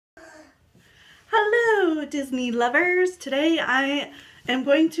Disney lovers. Today I am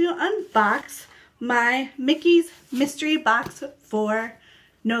going to unbox my Mickey's Mystery Box for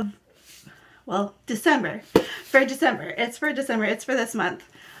December. It's for December. It's for this month.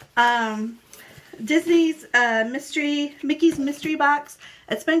 Disney's Mickey's Mystery Box.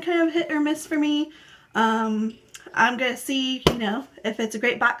 It's been kind of hit or miss for me. I'm gonna see, if it's a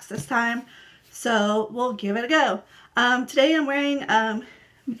great box this time. So we'll give it a go. Today I'm wearing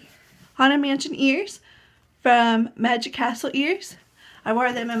Haunted Mansion ears from Magic Castle ears. I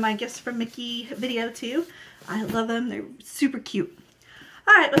wore them in my Gifts from Mickey video too. I love them. They're super cute.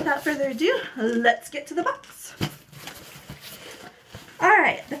 Alright, without further ado, let's get to the box.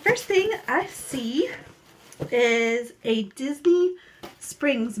 Alright, the first thing I see is a Disney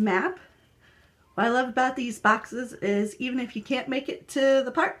Springs map. What I love about these boxes is even if you can't make it to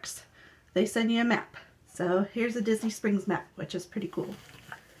the parks, they send you a map. So here's a Disney Springs map, which is pretty cool.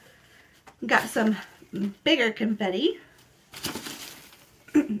 Got some bigger confetti.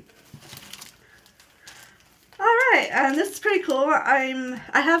 Alright, this is pretty cool. I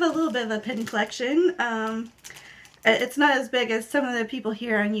have a little bit of a pin collection. It's not as big as some of the people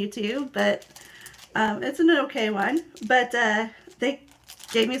here on YouTube, but it's an okay one. But they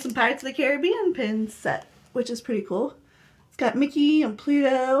gave me some Pirates of the Caribbean pin set, which is pretty cool. It's got Mickey and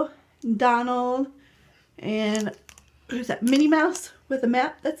Pluto and Donald and who's that, Minnie Mouse with a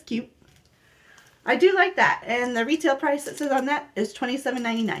map. That's cute. I do like that, and the retail price that says on that is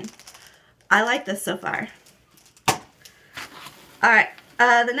 $27.99. I like this so far. Alright,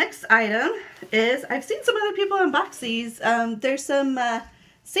 the next item is, I've seen some other people unbox these. There's some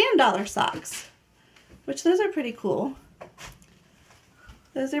sand dollar socks, which those are pretty cool.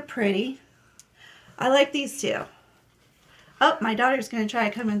 Those are pretty. I like these too. Oh, my daughter's going to try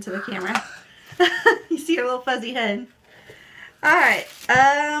to come into the camera. You see her little fuzzy head. Alright,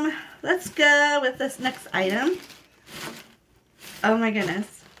 let's go with this next item. Oh my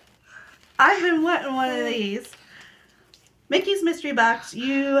goodness. I've been wanting one of these. Mickey's Mystery Box,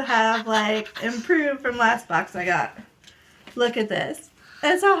 you have like improved from last box I got. Look at this.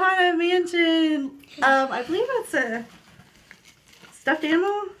 It's a Haunted Mansion. I believe it's a stuffed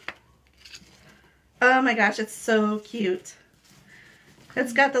animal. Oh my gosh, it's so cute.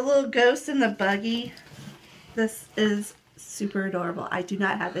 It's got the little ghost in the buggy. This is super adorable. I do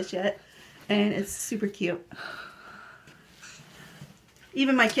not have this yet, and it's super cute.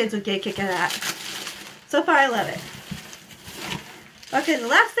 Even my kids would get a kick out of that. So far, I love it. Okay, the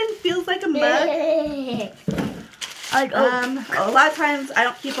last thing feels like a mug. A lot of times I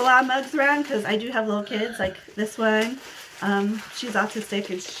don't keep a lot of mugs around because I do have little kids, like this one. She's autistic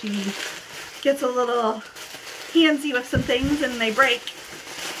and she gets a little handsy with some things and they break.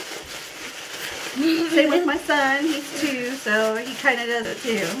 Same with my son, he's 2, so he kind of does it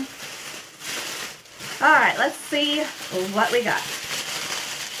too. Alright, let's see what we got.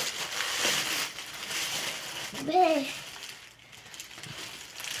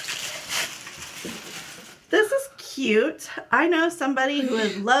 This is cute. I know somebody who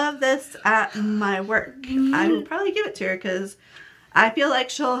would love this at my work. I will probably give it to her because I feel like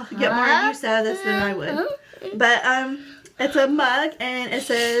she'll get more use out of this than I would. But it's a mug and it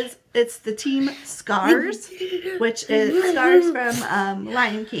says it's the Team Scars, which is Scars from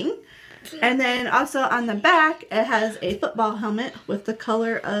Lion King. And then also on the back it has a football helmet with the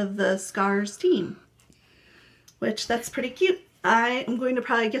color of the Scars team, which that's pretty cute. I am going to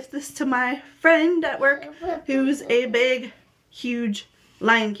probably gift this to my friend at work who's a big, huge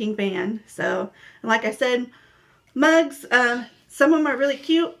Lion King fan. So, like I said, mugs, some of them are really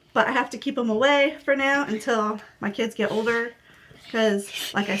cute, but I have to keep them away for now until my kids get older. Because,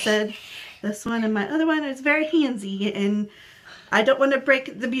 like I said, this one and my other one is very handsy, and I don't want to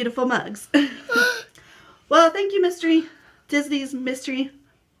break the beautiful mugs. Well, thank you, Disney's Mystery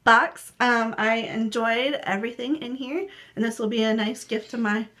Box. I enjoyed everything in here, and this will be a nice gift to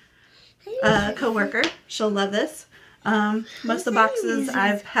my co-worker. She'll love this. Most of the boxes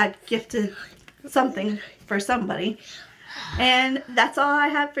I've had gifted something for somebody. And that's all I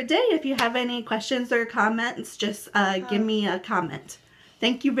have for today. If you have any questions or comments, just give me a comment.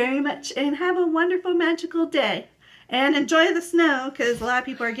 Thank you very much, and have a wonderful, magical day. And enjoy the snow, because a lot of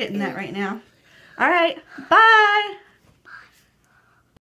people are getting that right now. Alright, bye!